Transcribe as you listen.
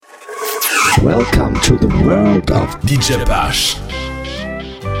Welcome to the world of DJ PASH.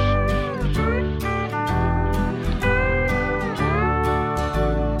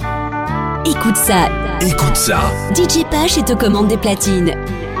 Écoute ça. Écoute ça. DJ PASH est aux commandes des platines. I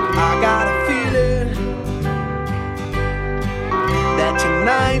got a feeling that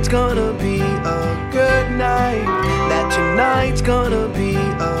tonight's gonna be a good night. That tonight's gonna be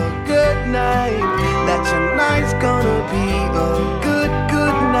a good night. That tonight's gonna be a good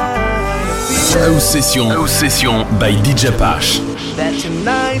night. House Session by DJ PASH. That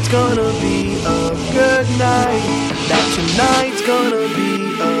tonight's gonna be a good night. That tonight's gonna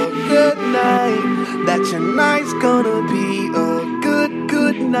be a good night. That tonight's gonna be a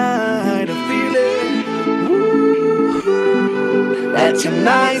good night. I feel it. Woo. That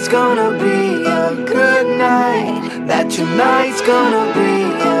tonight's gonna be a good night. That tonight's gonna be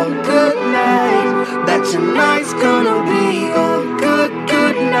a good night. That tonight's gonna be a good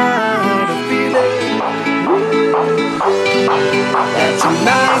night. I feel it. That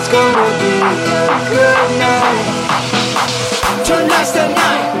tonight's gonna be a good night. Tonight's the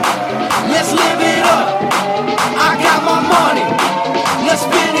night. Let's live it up. I got my money. Let's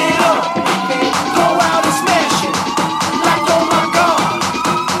spin it up. Go out and smash it. Like oh my God.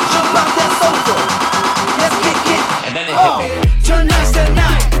 Jump out that sofa. Let's kick it. And then it hit me. Tonight's the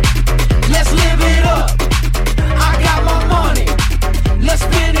night. Let's live it up. I got my money. Let's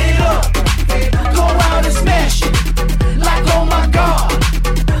spin it up. Go out and smash it. Like oh my God.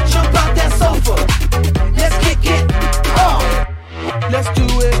 Jump out that sofa. Let's kick it. Let's do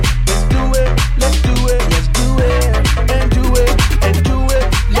it. Let's do it. Let's do it. Let's do it. And do it. And do it.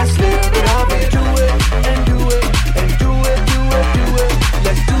 Let's live it up and do it. And do it. And do it. Do it. Do it.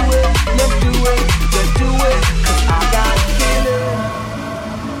 Let's do it. Let's do it. Let's do it. 'Cause I got a feeling.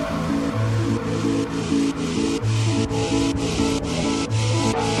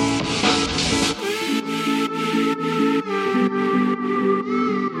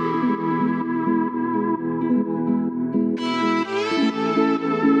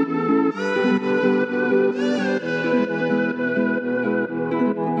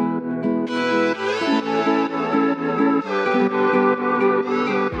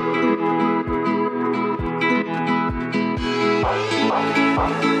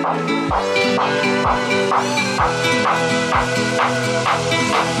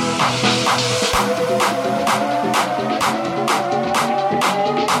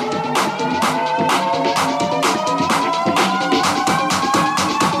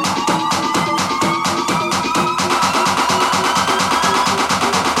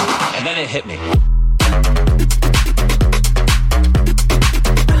 And then it hit me.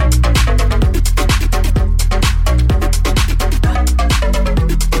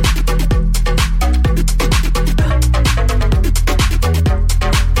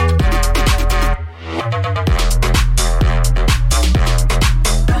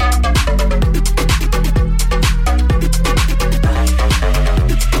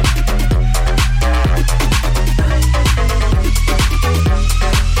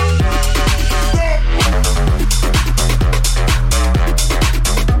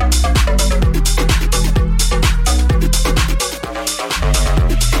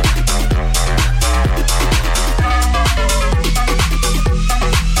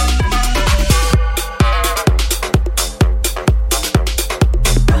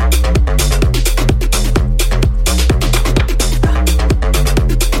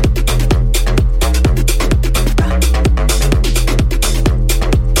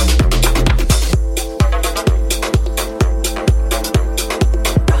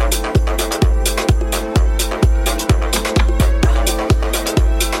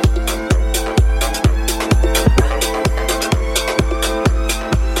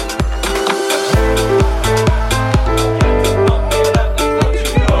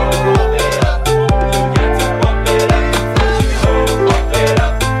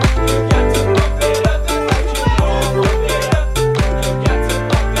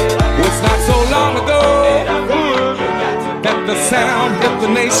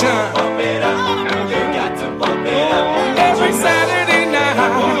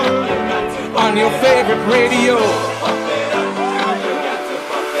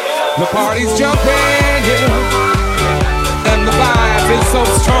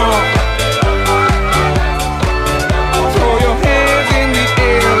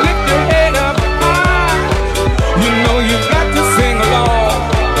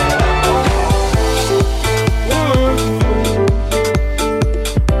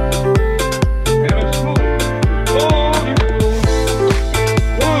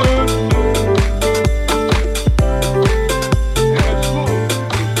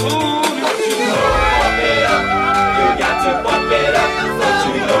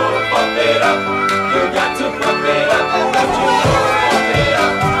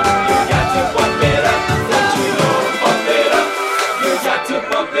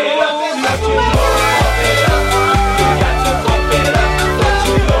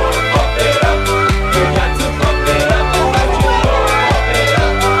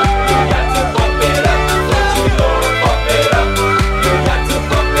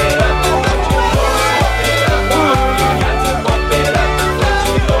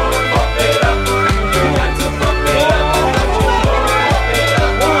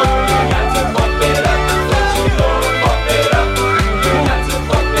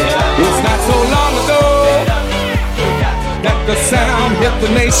 The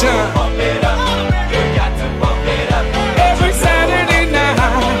nation every Saturday night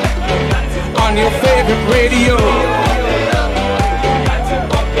on your favorite radio.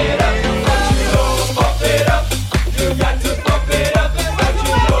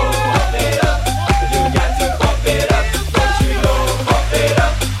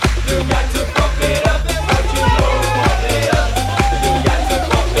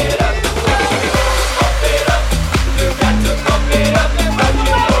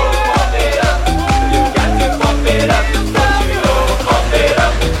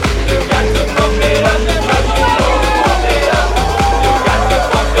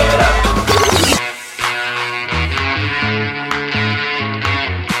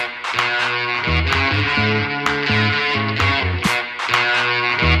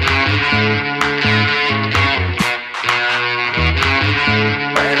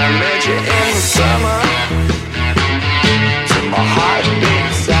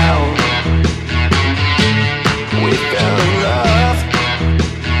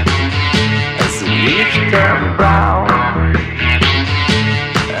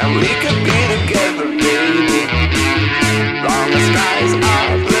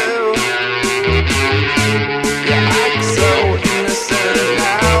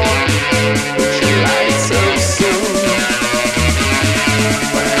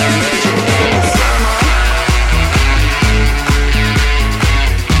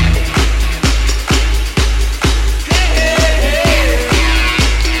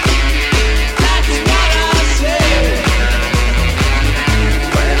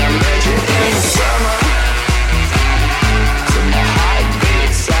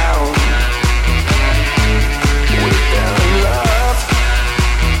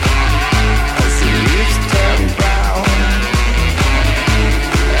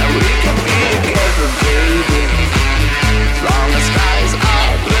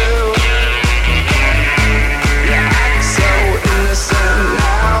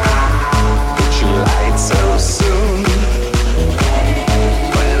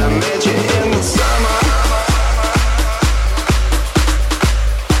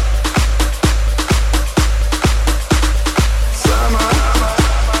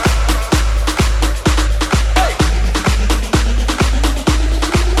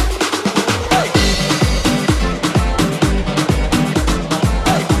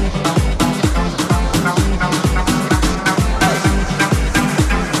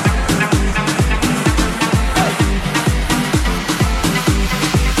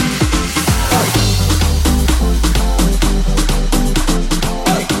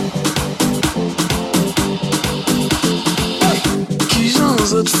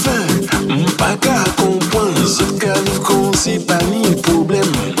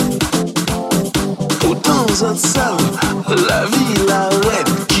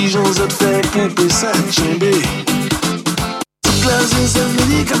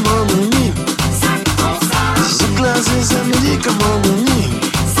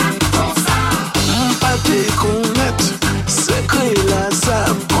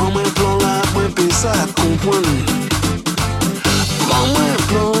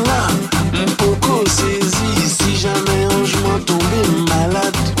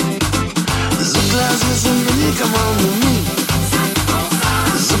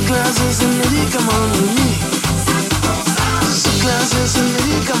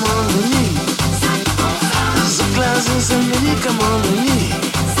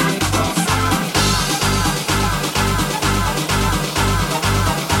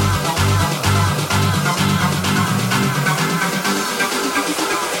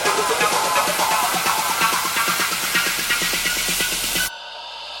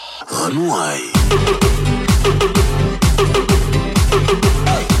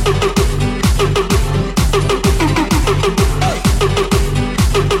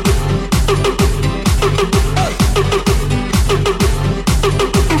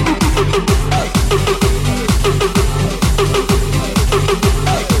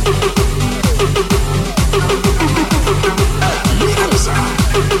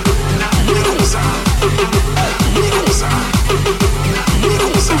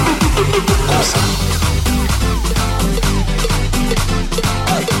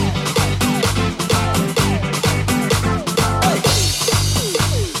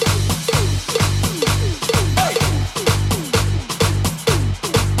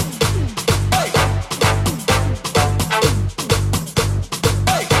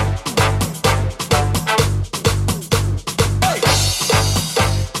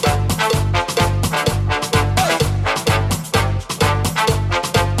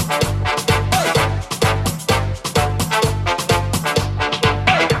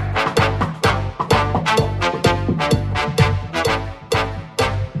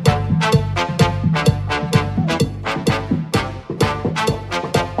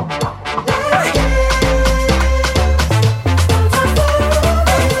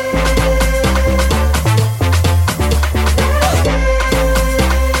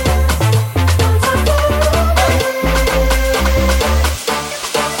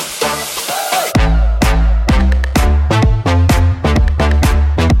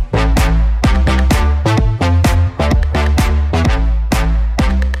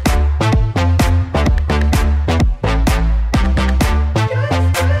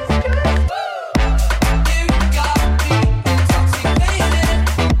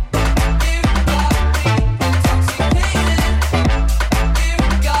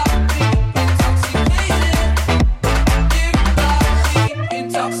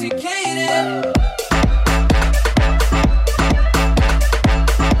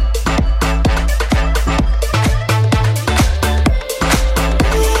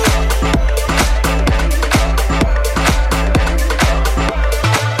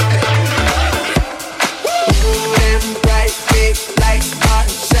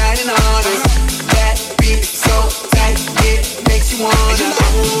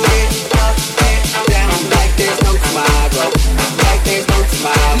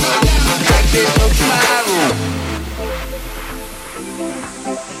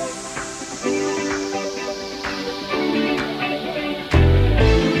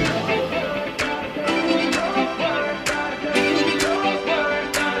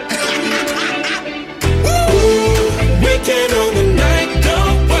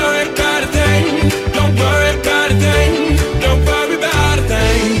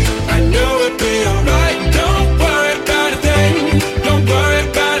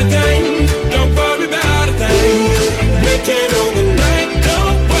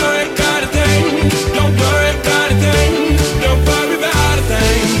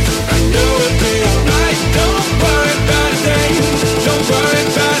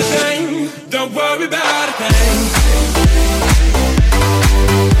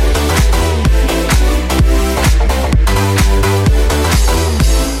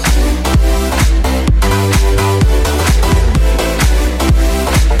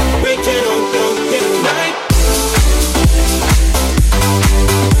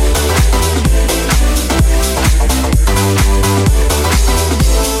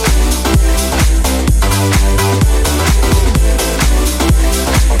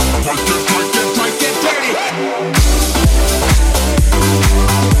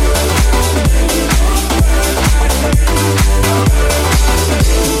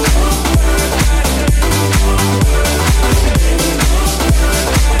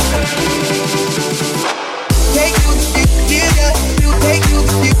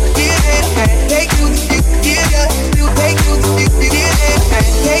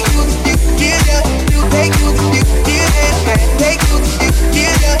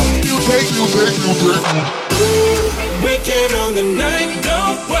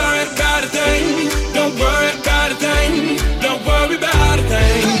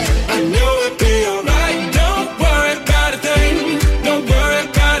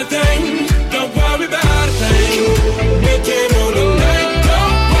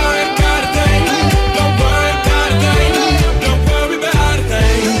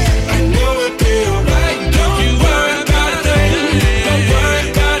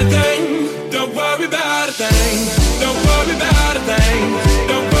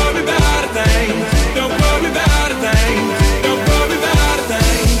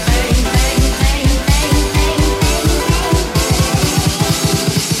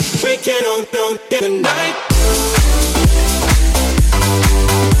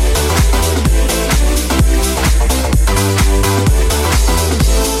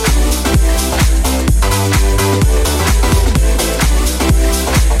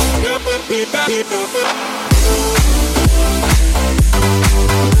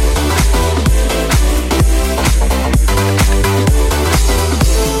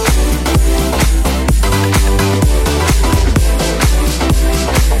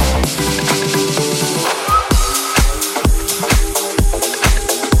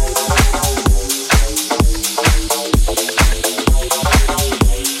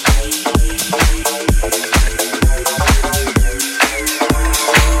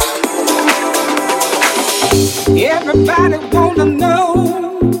 Everybody wanna know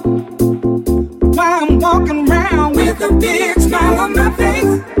why I'm walking around with a big smile on my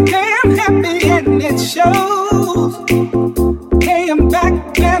face. Hey, I'm happy and it shows. Hey, I'm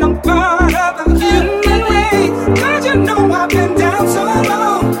back and I'm part of the human race. 'Cause you know I've been down so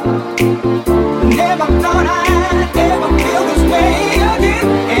long. Never thought I'd ever feel this way again.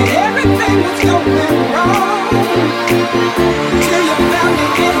 And everything was going wrong till you found me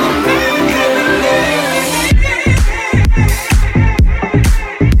in the man.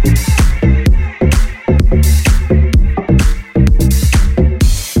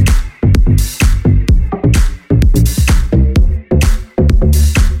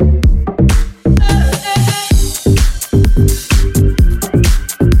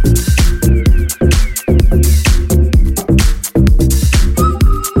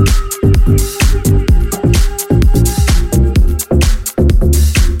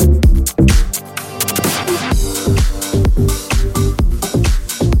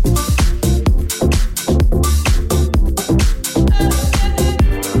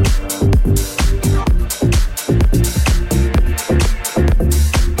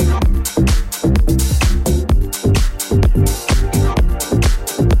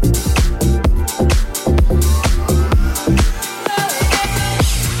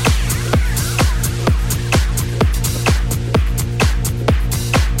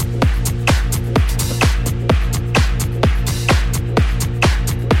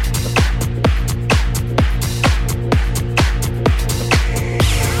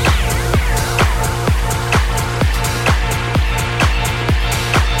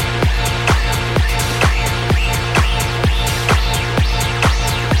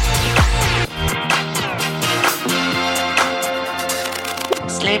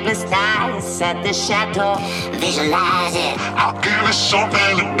 Sleepless nights at the chateau, visualize it. I'll give it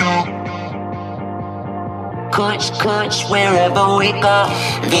something to do. Coach, wherever we go,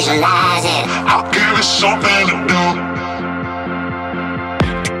 visualize it. I'll give it something to do.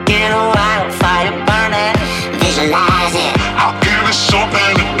 Get a wildfire burning, visualize it. I'll give it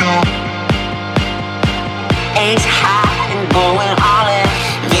something to do. Ace high and going all in,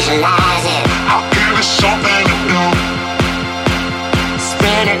 visualize it. I'll give it something to do.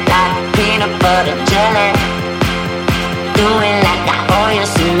 Spread it like peanut butter jelly. Do it like I owe you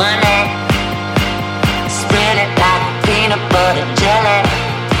some money. Spread it like peanut butter jelly.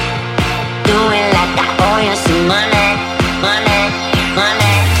 Do it like I owe you some money. Money,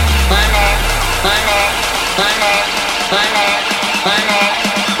 money, money, money, money, money, money, money,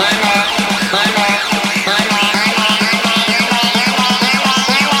 money, money.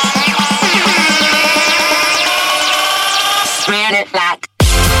 Spread it like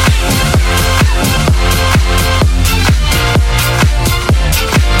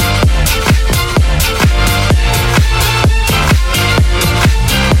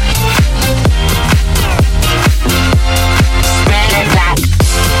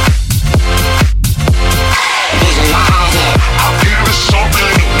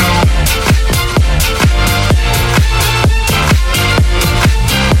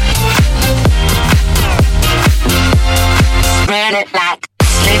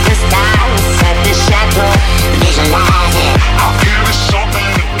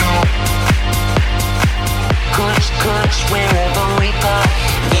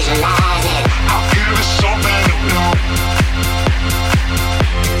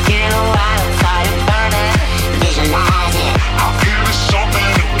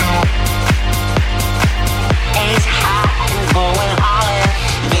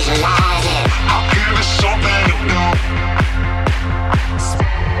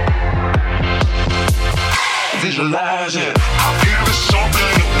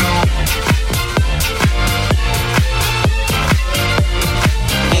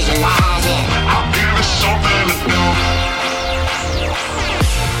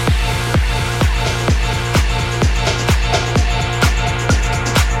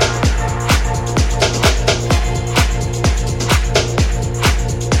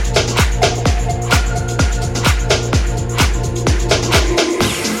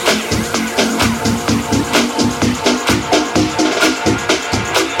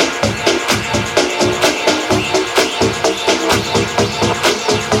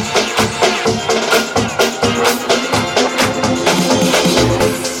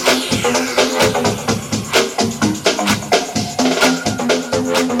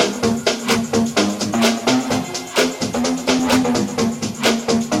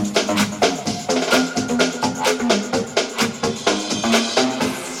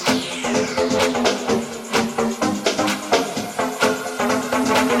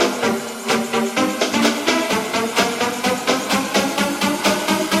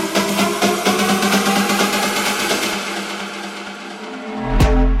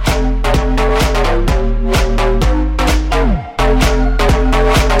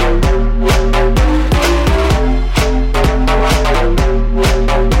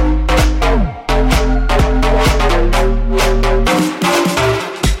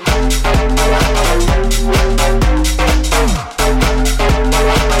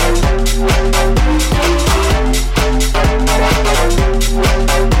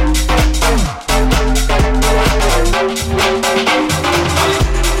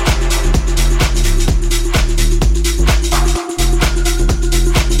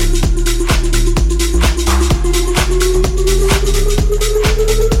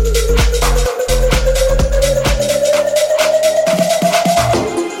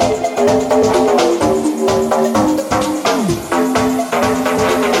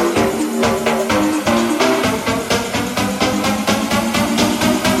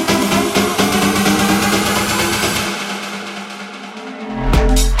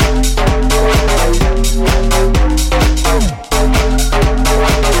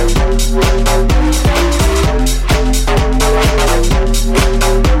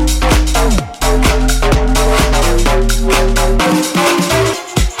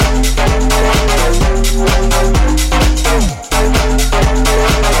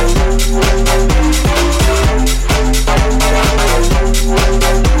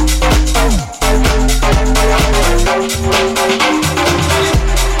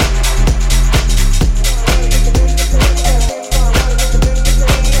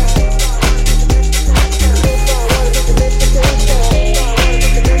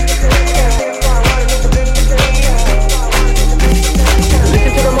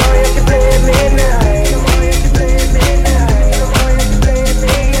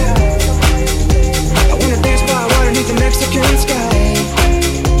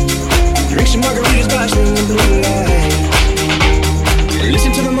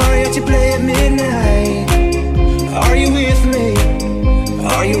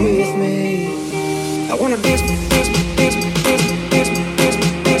I wanna dance.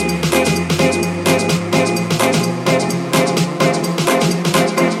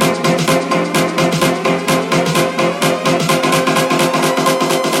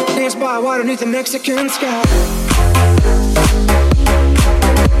 Dance by water beneath the Mexican sky.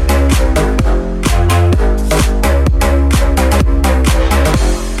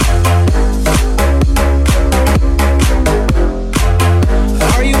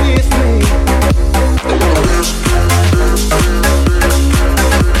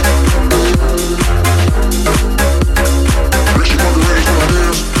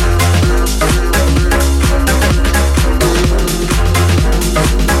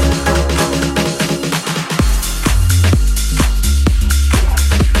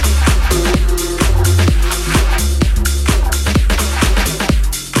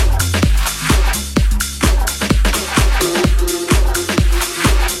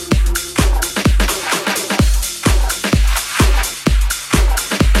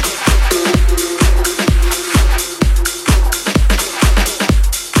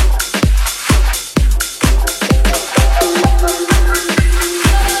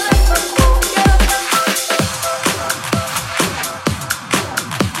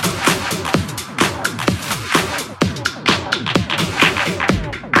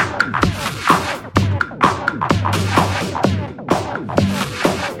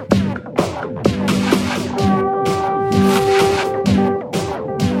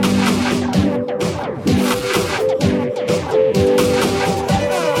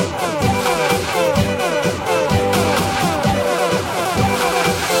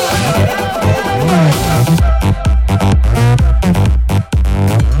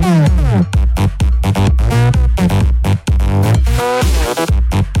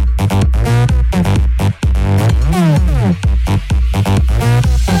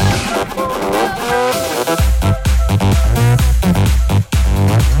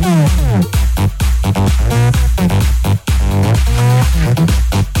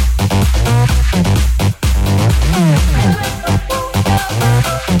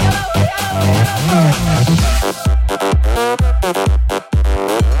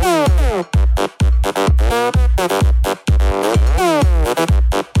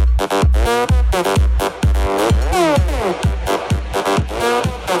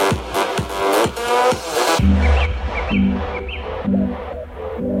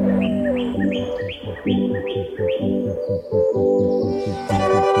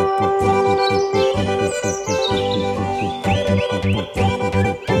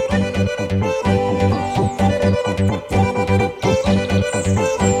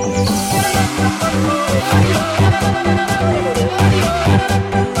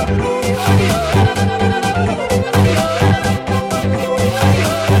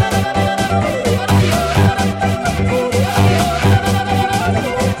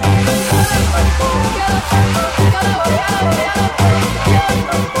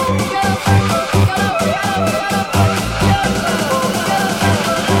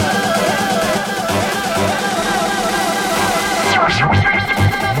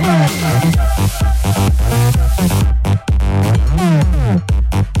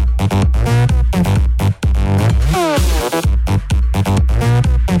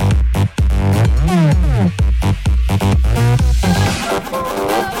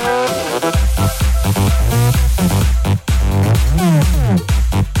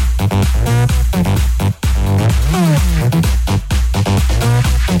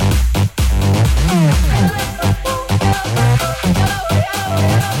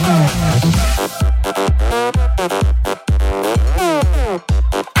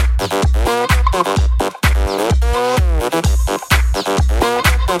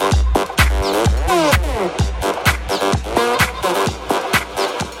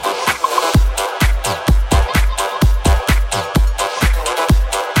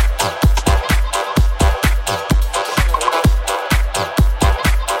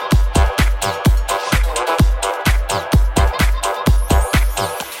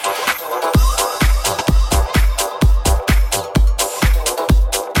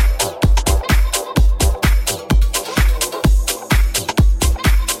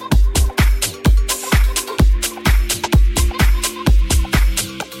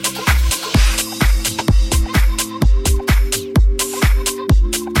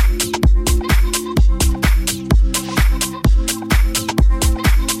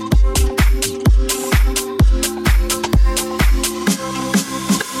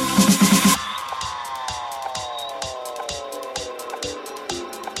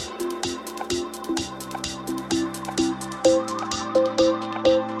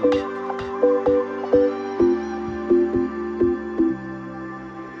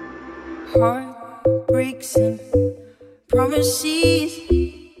 overseas.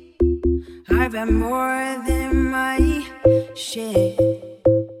 I've had more than my share.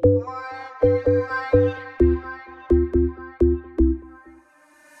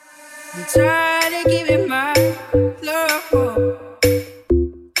 I'm tired of giving my love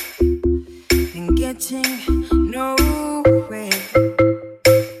and getting nowhere.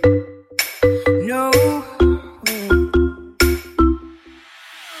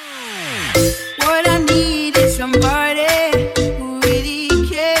 What I need is somebody who really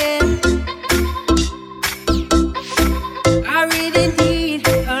cares. I really need a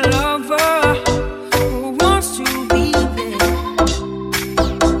lover who wants to be there.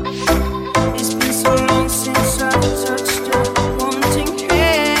 It's been so long since I touched a wanting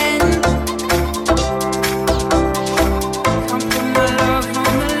hand. Come put my love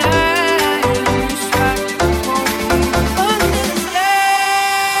on the line. Try to understand.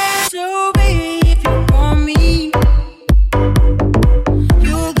 So baby, if you want me,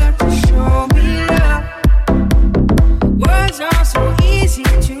 you got to show me love. Words are so easy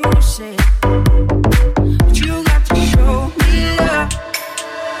to say, but you got to show me love.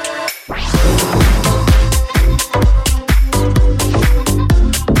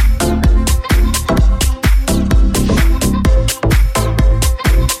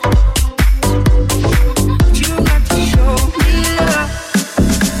 You got to show me love.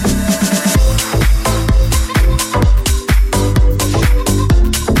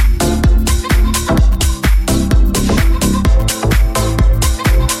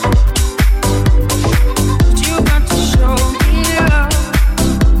 You got to show me love.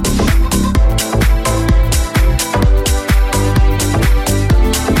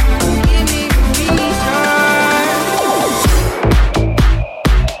 Give me a reason.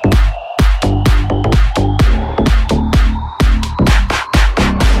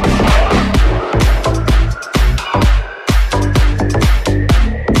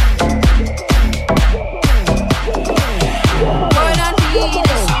 What I need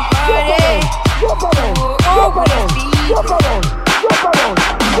is somebody who will always be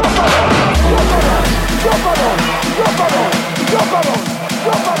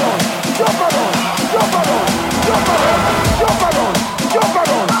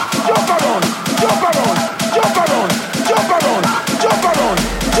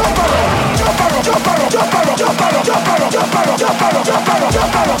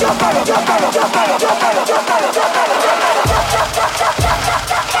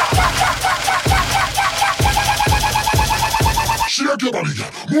Shake your body,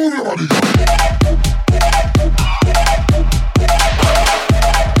 move your body.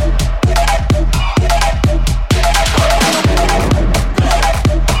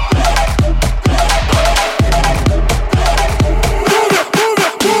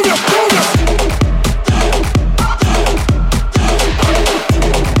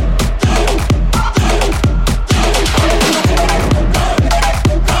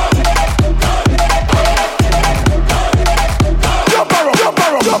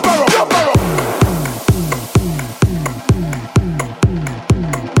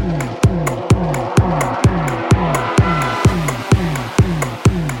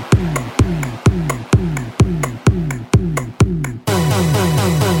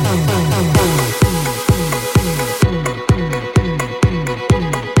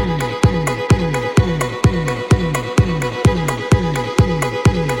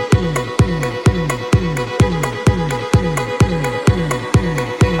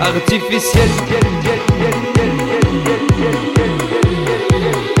 Artificiel.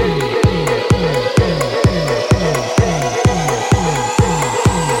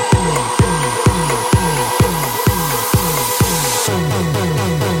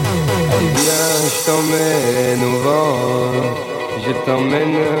 Je t'emmène au vent, je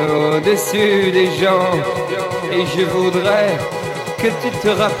t'emmène au-dessus des gens, et je voudrais que tu te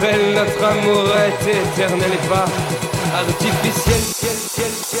rappelles, notre amour est éternel et pas artificiel.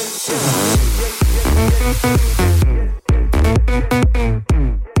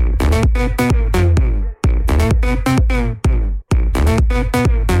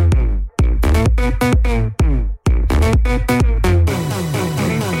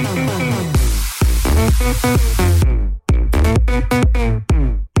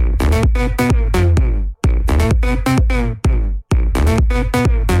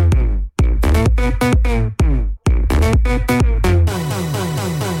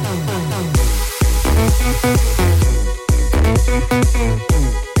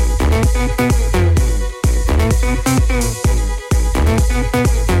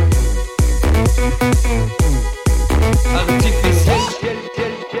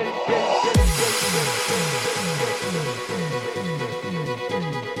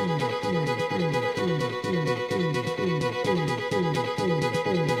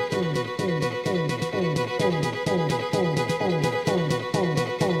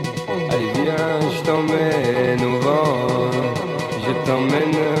 t'emmène au vent, je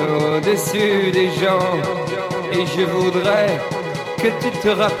t'emmène au-dessus des gens. Et je voudrais que tu te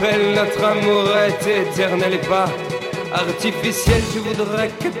rappelles, notre amour est éternel et pas artificiel. Je voudrais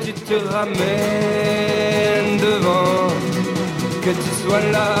que tu te ramènes devant, que tu sois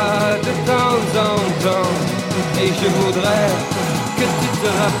là de temps en temps. Et je voudrais que tu te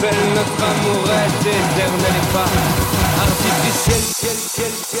rappelles, notre amour est éternel et pas artificiel.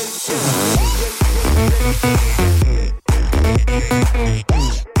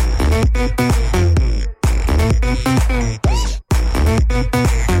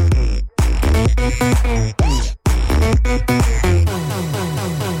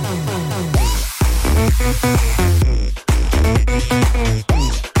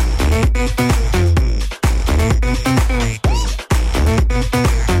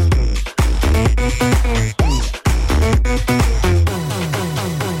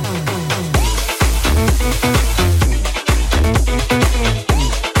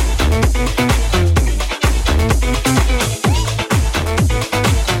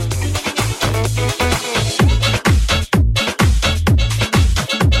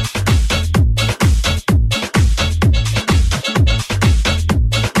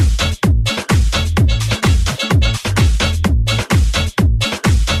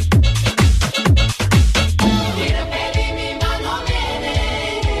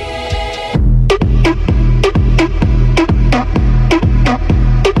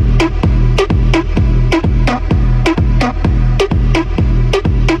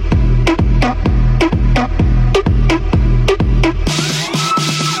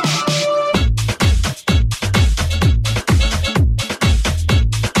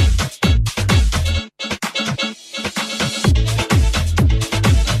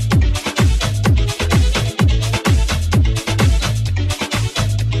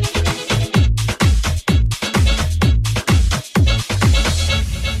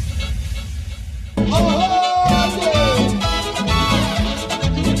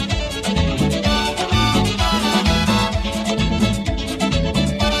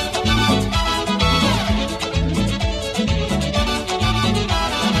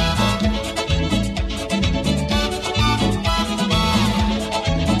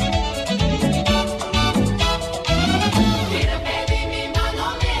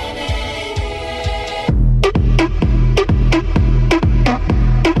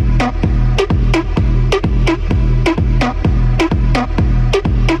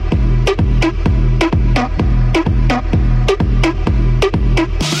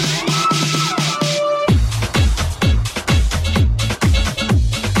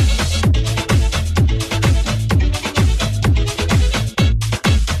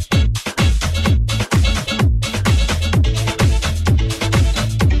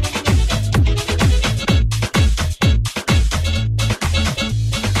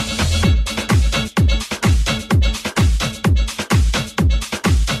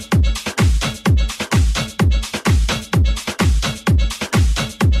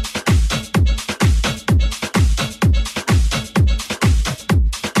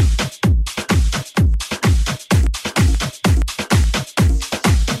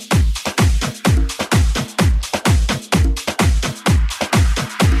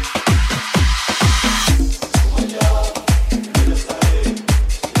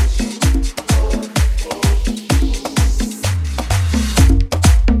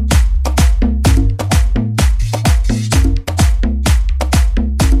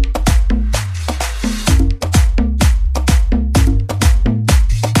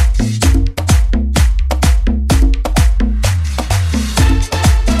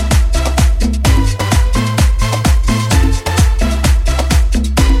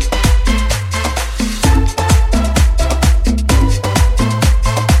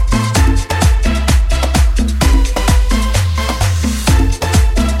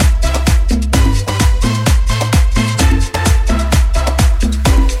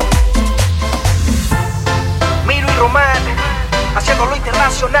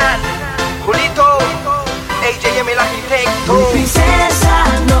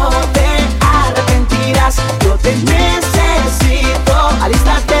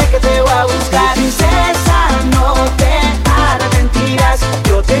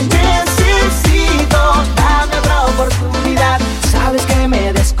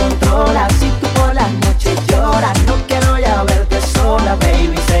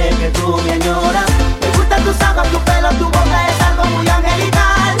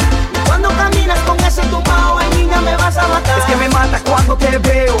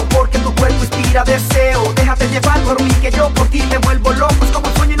 inspira deseo. Déjate llevar por mí, que yo por ti me vuelvo loco. Es como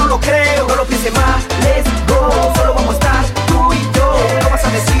un sueño y no lo creo. No lo pienses más, let's go. Solo vamos a estar tú y yo. No vas a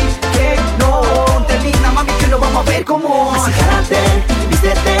decir que no. Ponte linda, mami, que lo vamos a ver como. Así jálate y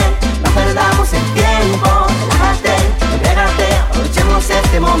vístete, no perdamos el tiempo. Relájate, entrégate, aprovechemos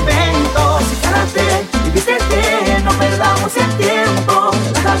este momento. Así jálate y vístete, no perdamos el tiempo.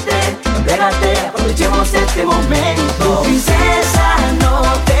 Relájate, entrégate, aprovechemos este momento. Princesa, no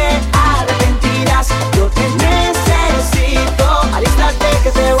te arrepentirás, yo te necesito. Alístate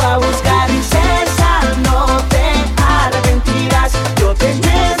que te voy a buscar. Princesa, no te arrepentirás, yo te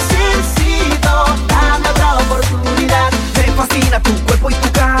necesito. Dame otra oportunidad. Me fascina tu cuerpo y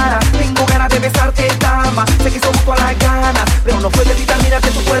tu cara. Tengo ganas de besarte, dama. Sé que somos todas las ganas, pero no puedo evitar mirar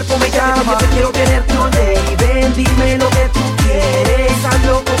que tu cuerpo me llama. Yo quiero tenerte all day. Ven, dime lo que tú quieres.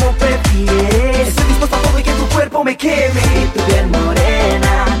 Hazlo como prefieres. Estoy dispuesto a todo y que tu cuerpo me queme. Y tu piel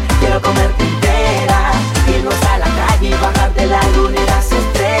morena, quiero comerte entera. Irnos a la calle y bajar de la luna y las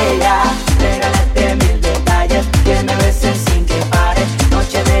estrellas. Regálate 1000 detalles, que me beses sin que pare.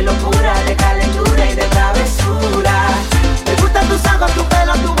 Noche de locura, de calentura y de travesura. Me gustan tus ojos, tu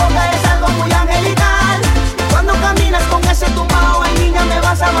pelo, tu boca es algo muy angelical. Y cuando caminas con ese tumbao, ay niña, me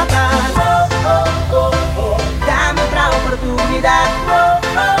vas a matar. Oh, oh, oh, oh. Dame otra oportunidad. Oh,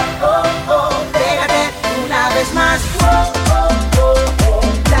 oh, oh, oh. Pégate una vez más. Oh, oh, oh, oh.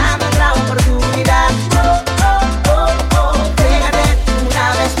 Dame otra oportunidad. Oh, oh, oh, oh. Pégate una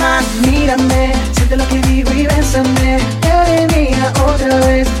vez más. Mírame, siente lo que digo y bésame. Te haré mía otra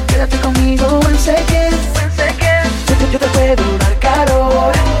vez. Quédate conmigo, once again. Yo te puedo dar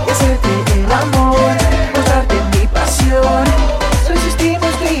calor y hacerte el amor, mostrarte mi pasión. Solo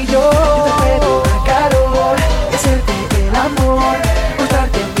existimos tú y yo. Yo te puedo dar calor y hacerte el amor,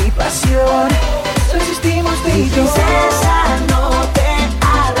 mostrarte mi pasión. Solo existimos tú y yo. Princesa, no te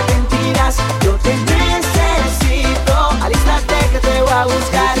arrepentirás, yo te necesito. Alístate que te voy a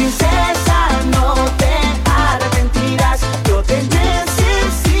buscar. Princesa, no te arrepentirás, yo te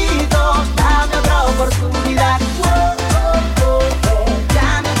necesito. Dame otra oportunidad.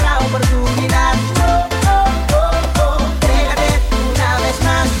 Dame otra oportunidad. Pégate una vez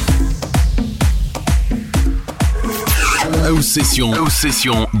más. House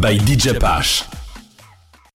Session by DJ PASH.